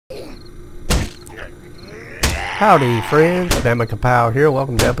Howdy friends, BamaKaPow here.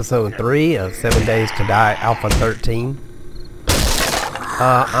 Welcome to episode 3 of 7 Days to Die Alpha 13.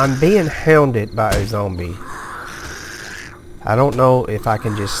 I'm being hounded by a zombie. I don't know if I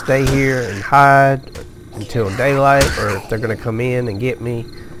can just stay here and hide until daylight or if they're going to come in and get me.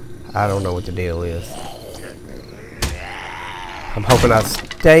 I don't know what the deal is. I'm hoping I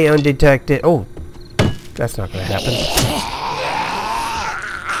stay undetected. Oh, that's not going to happen.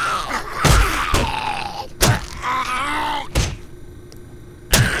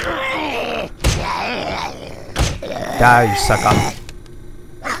 Die, you sucker.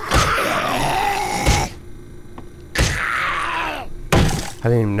 I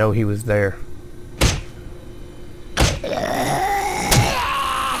didn't even know he was there.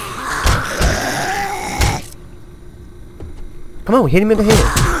 Come on, hit him in the head.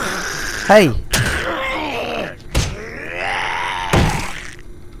 Hey.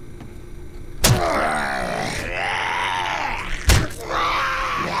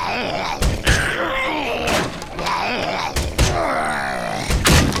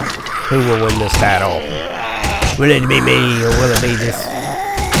 Who will win this battle? Will it be me or will it be this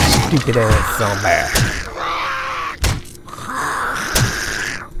stupid ass zombie?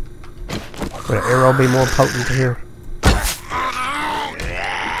 Would an arrow be more potent here?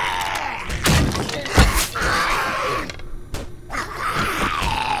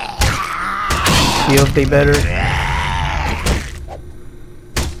 Shield be better?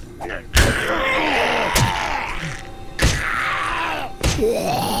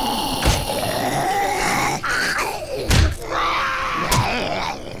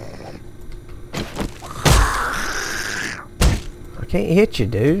 Can't hit you,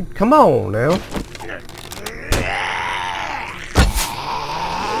 dude. Come on now.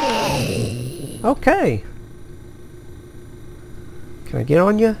 Okay. Can I get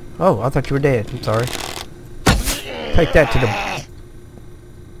on you? Oh, I thought you were dead. I'm sorry. Take that to the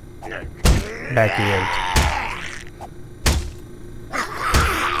back end.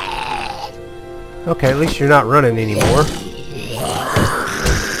 Okay, at least you're not running anymore.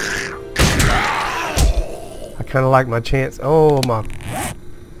 Kind of like my chance. Oh my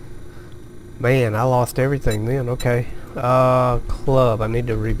man, I lost everything then. Okay, club. I need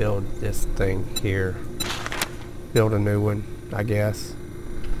to rebuild this thing here. Build a new one, I guess.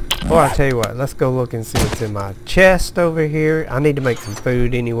 Well, I tell you what, let's go look and see what's in my chest over here. I need to make some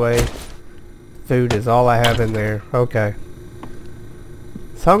food anyway. Food is all I have in there. Okay,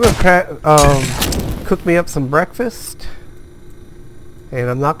 so I'm gonna cook me up some breakfast, and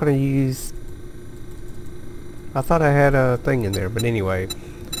I'm not gonna use. I thought I had a thing in there, but anyway,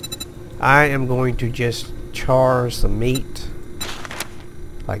 I am going to just char some meat,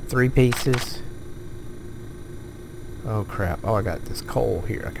 like 3 pieces. Oh crap, oh I got this coal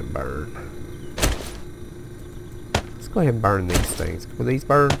here I can burn. Let's go ahead and burn these things. Will these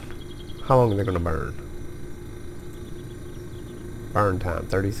burn? How long are they going to burn? Burn time,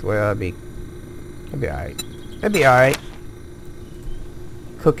 30, well that'd be alright. That'd be alright.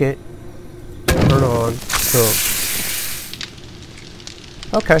 Cook it, turn on. Cool.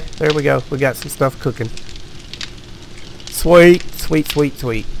 Okay, there we go. We got some stuff cooking. Sweet, sweet, sweet,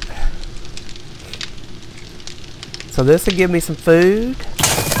 sweet. So this will give me some food.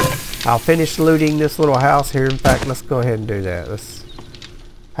 I'll finish looting this little house here. In fact, let's go ahead and do that.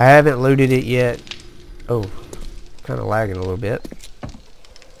 I haven't looted it yet. Oh, kind of lagging a little bit.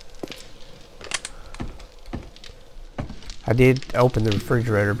 I did open the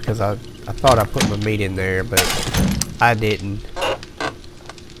refrigerator because I thought I put my meat in there, but I didn't.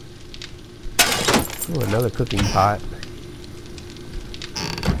 Ooh, another cooking pot.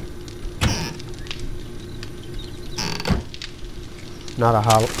 Not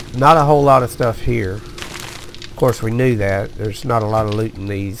a whole lot of stuff here. Of course, we knew that. There's not a lot of loot in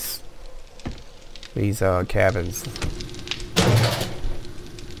these cabins.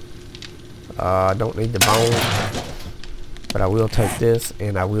 I don't need the bone. But I will take this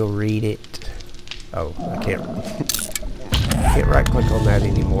and I will read it. Oh, I can't right click on that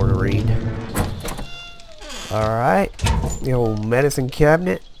anymore to read. Alright. The old medicine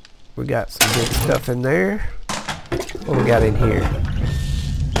cabinet. We got some good stuff in there. What we got in here?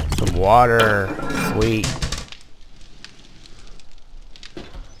 Some water. Sweet.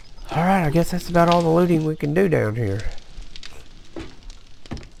 Alright, I guess that's about all the looting we can do down here.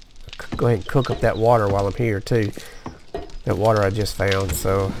 Go ahead and cook up that water while I'm here too. That water I just found,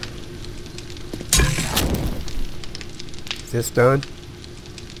 so. Is this done?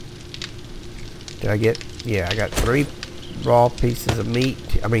 Did I get, yeah, I got 3 raw pieces of meat.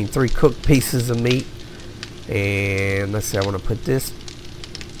 I mean 3 cooked pieces of meat. And let's see, I want to put this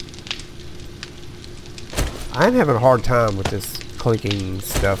I'm having a hard time with this clicking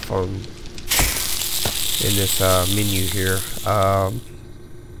stuff on in this menu here. All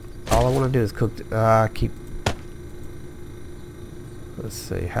I want to do is cook. Keep. Let's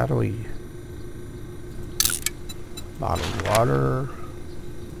see. How do we? Bottled water.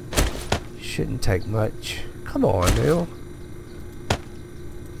 Shouldn't take much. Come on, Neil.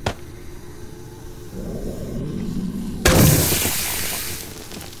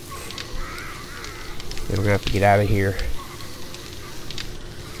 Then we're gonna have to get out of here.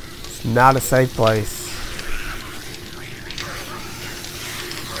 It's not a safe place.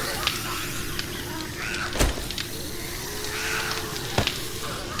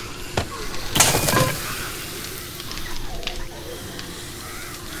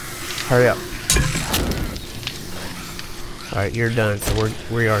 Hurry up. Alright, you're done, so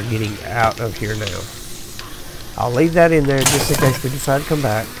we are getting out of here now. I'll leave that in there just in case we decide to come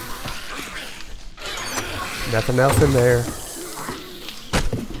back. Nothing else in there.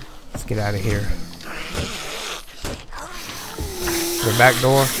 Let's get out of here. The back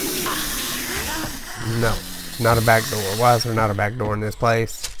door? No, not a back door. Why is there not a back door in this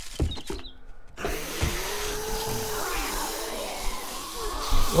place?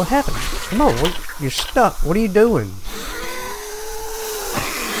 What happened? Come on, you're stuck. What are you doing?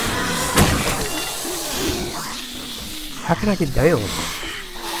 How can I get down?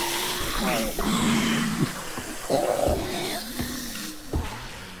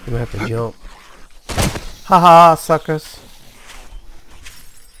 I'm gonna have to jump. Haha, suckers.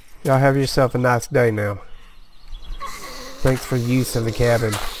 Y'all have yourself a nice day now. Thanks for the use of the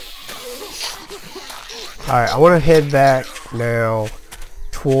cabin. Alright, I want to head back now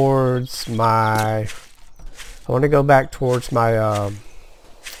towards my... I want to go back towards my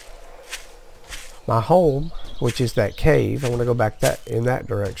my home, which is that cave. I want to go back in that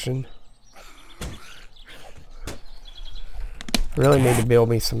direction. Really need to build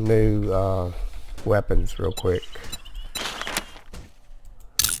me some new weapons real quick.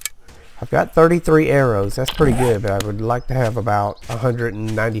 I've got 33 arrows. That's pretty good, but I would like to have about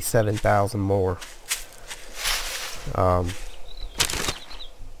 197,000 more.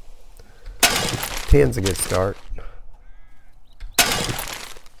 10's a good start.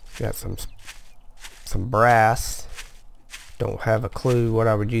 Got some brass. Don't have a clue what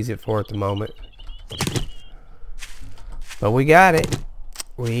I would use it for at the moment. But we got it.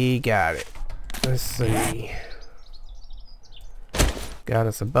 We got it. Let's see. Got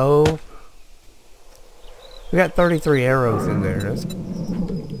us a bow. We got 33 arrows in there. That's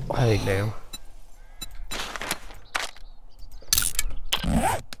hey now.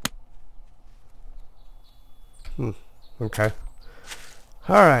 Okay.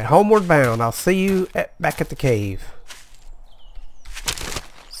 Alright, homeward bound. I'll see you back at the cave.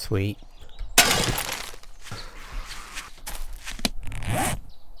 Sweet.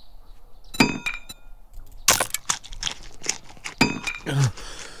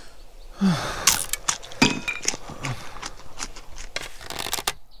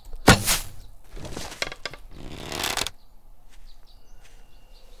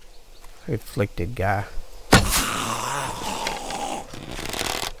 Afflicted guy.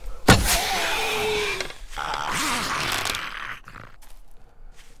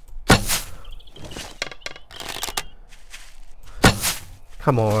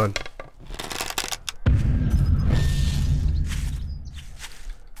 Come on.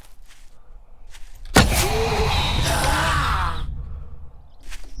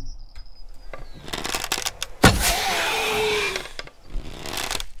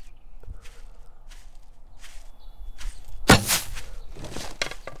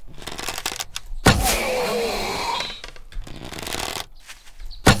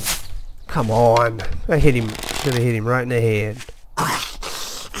 Come on. I hit him. Should have hit him right in the head.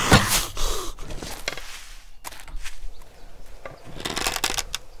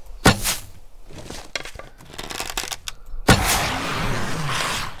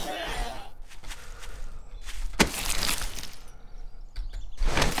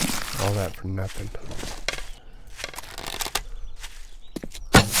 All that for nothing.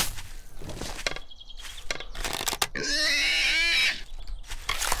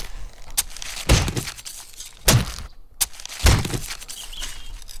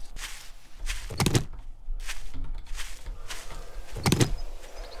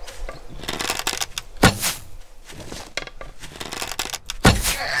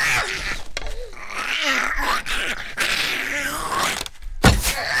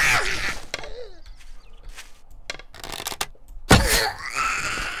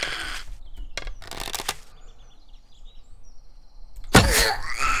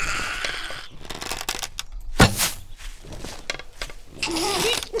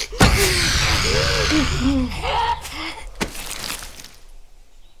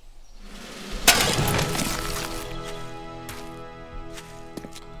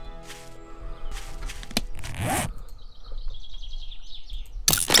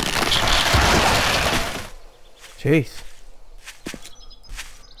 Jeez.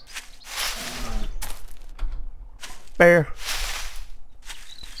 Bear.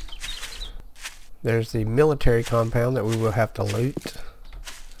 There's the military compound that we will have to loot.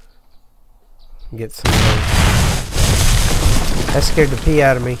 Get some. That scared the pee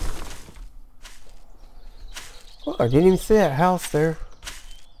out of me. Oh, I didn't even see that house there.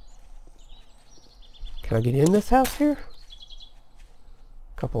 Can I get in this house here?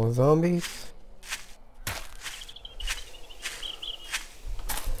 Couple of zombies.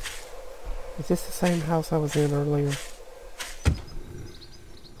 Is this the same house I was in earlier?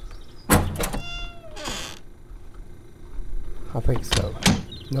 I think so.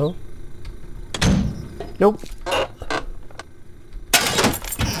 No? Nope.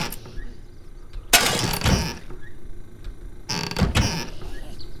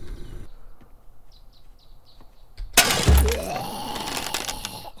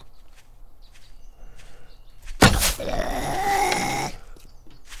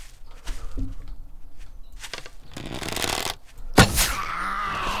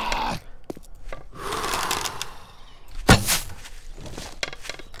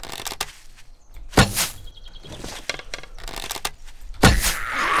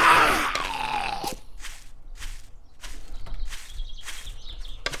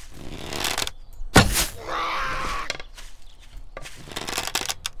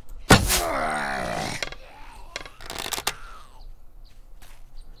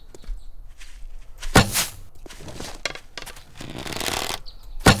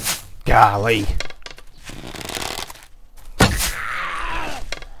 Golly. Is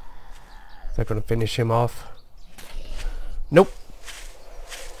that going to finish him off? Nope.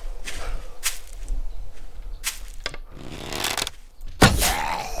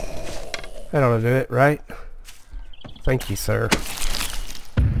 That ought to do it, right? Thank you, sir.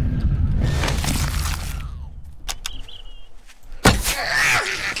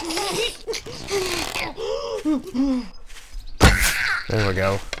 There we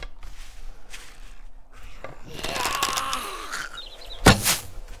go.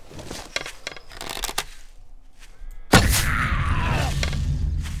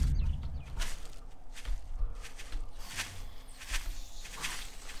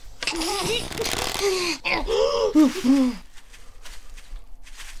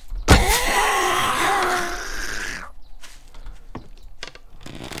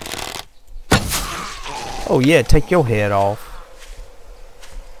 Oh yeah, take your head off.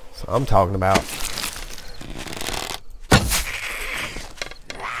 That's what I'm talking about.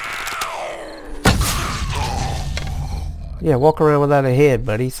 Yeah, walk around without a head,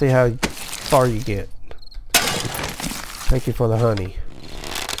 buddy. See how far you get. Thank you for the honey.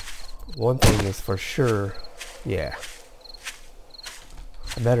 One thing is for sure, yeah.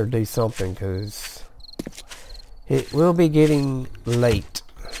 I better do something because it will be getting late.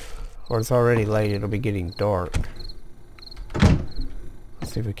 Or it's already late, it'll be getting dark.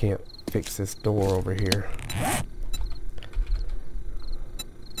 Let's see if we can't fix this door over here.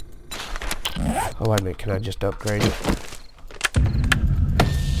 Oh, wait a minute, can I just upgrade it?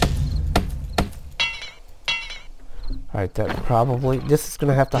 Alright, that probably... This is going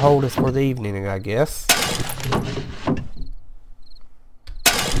to have to hold us for the evening, I guess.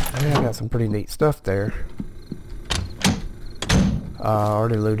 I got some pretty neat stuff there.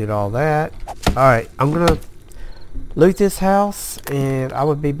 Already looted all that. Alright, I'm going to loot this house, and I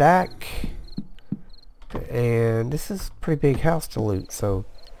will be back. And this is a pretty big house to loot, so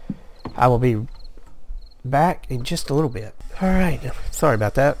I will be back in just a little bit. Alright, sorry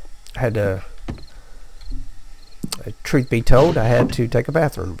about that. I had to... Truth be told, I had to take a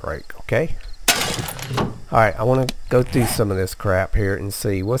bathroom break, okay? Alright, I want to go through some of this crap here and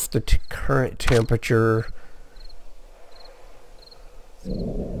see what's the current temperature.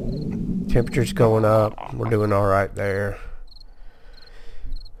 Temperature's going up. We're doing alright there.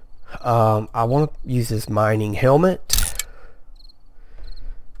 I want to use this mining helmet.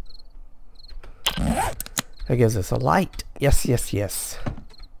 That gives us a light. Yes, yes, yes.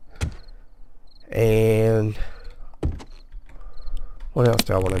 And... what else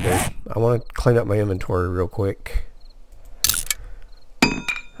do I want to do? I want to clean up my inventory real quick.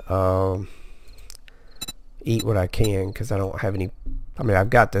 Eat what I can because I don't have any... I mean, I've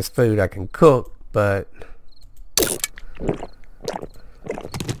got this food I can cook, but...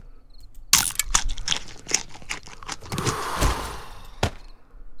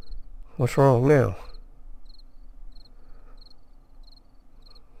 what's wrong now?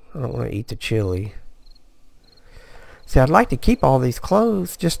 I don't want to eat the chili. See, I'd like to keep all these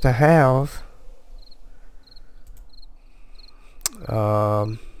clothes just to have.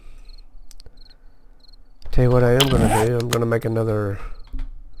 Tell you what I am going to do. I'm going to make another...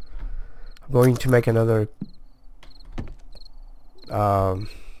 I'm going to make another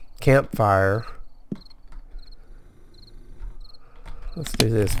campfire. Let's do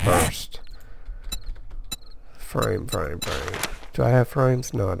this first. Frame. Do I have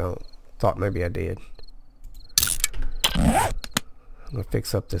frames? No, I don't. Thought maybe I did. I'm going to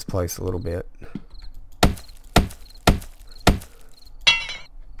fix up this place a little bit.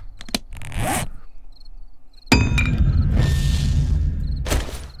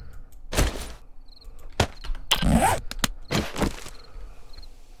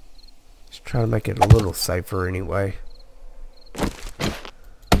 Just try to make it a little safer anyway.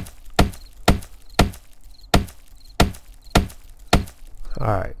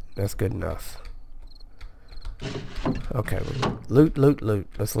 Alright, that's good enough. Okay, loot.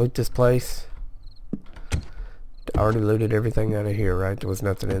 Let's loot this place. I already looted everything out of here, right? There was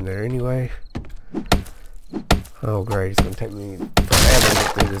nothing in there anyway. Oh great, it's gonna take me forever to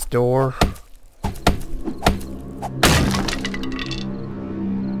get through this door.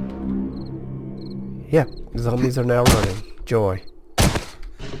 Yeah, the zombies are now running. Joy.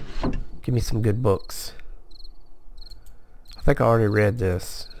 Give me some good books. I think I already read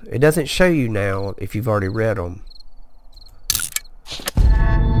this. It doesn't show you now if you've already read them.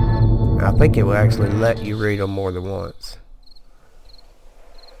 I think it will actually let you read them more than once.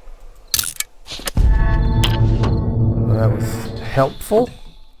 Well, that was helpful.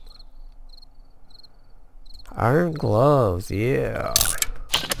 Iron gloves, yeah.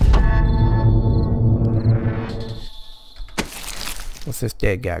 What's this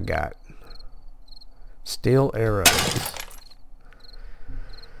dead guy got? Steel arrows.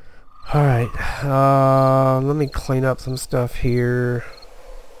 Alright, let me clean up some stuff here.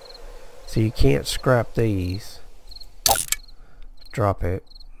 So you can't scrap these. Drop it.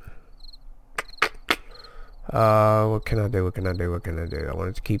 What can I do? I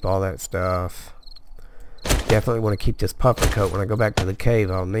wanted to keep all that stuff. Definitely want to keep this puffer coat. When I go back to the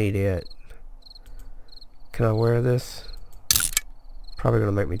cave, I'll need it. Can I wear this? Probably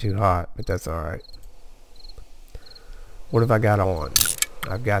going to make me too hot, but that's alright. What have I got on?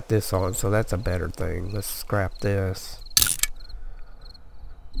 I've got this on, so that's a better thing. Let's scrap this.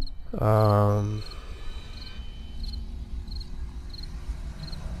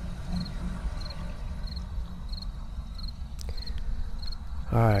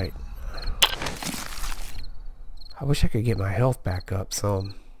 Alright. I wish I could get my health back up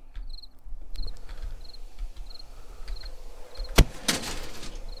some.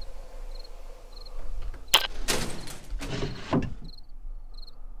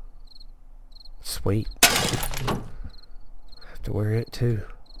 Sweet. Have to wear it too.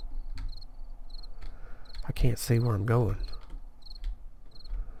 I can't see where I'm going.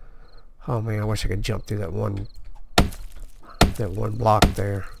 Oh man, I wish I could jump through that one block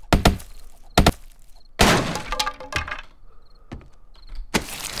there.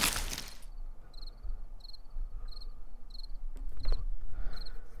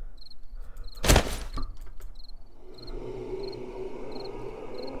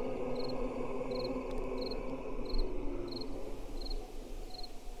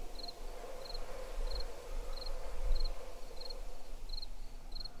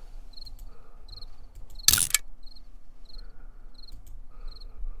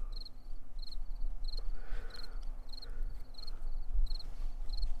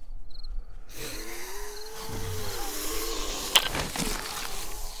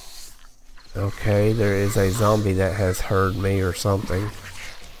 Okay, there is a zombie that has heard me or something. I'm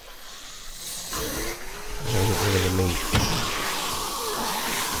gonna get rid of the meat.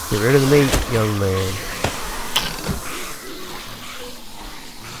 Get rid of the meat, young man.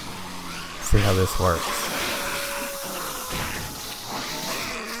 See how this works.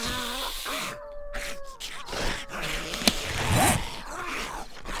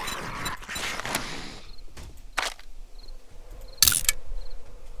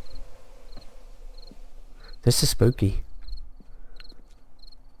 This is spooky.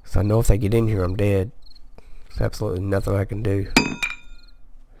 So I know if they get in here, I'm dead. There's absolutely nothing I can do.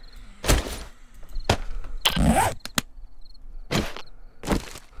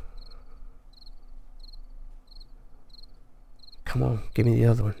 Come on, give me the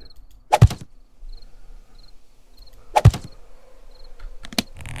other one.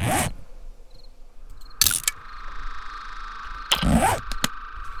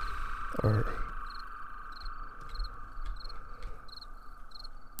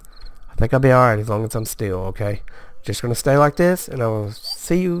 I think I'll be alright as long as I'm still, okay? Just gonna stay like this, and I will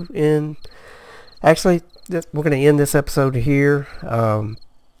see you in... Actually, we're gonna end this episode here.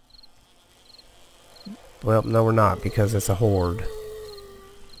 Well, no we're not, because it's a horde.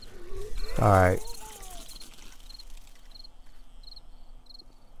 Alright.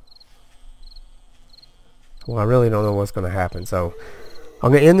 Well, I really don't know what's going to happen, so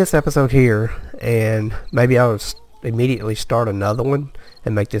I'm going to end this episode here, and maybe I'll immediately start another one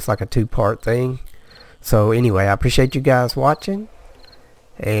and make this like a two-part thing. So anyway, I appreciate you guys watching,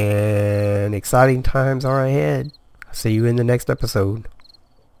 and exciting times are ahead. See you in the next episode.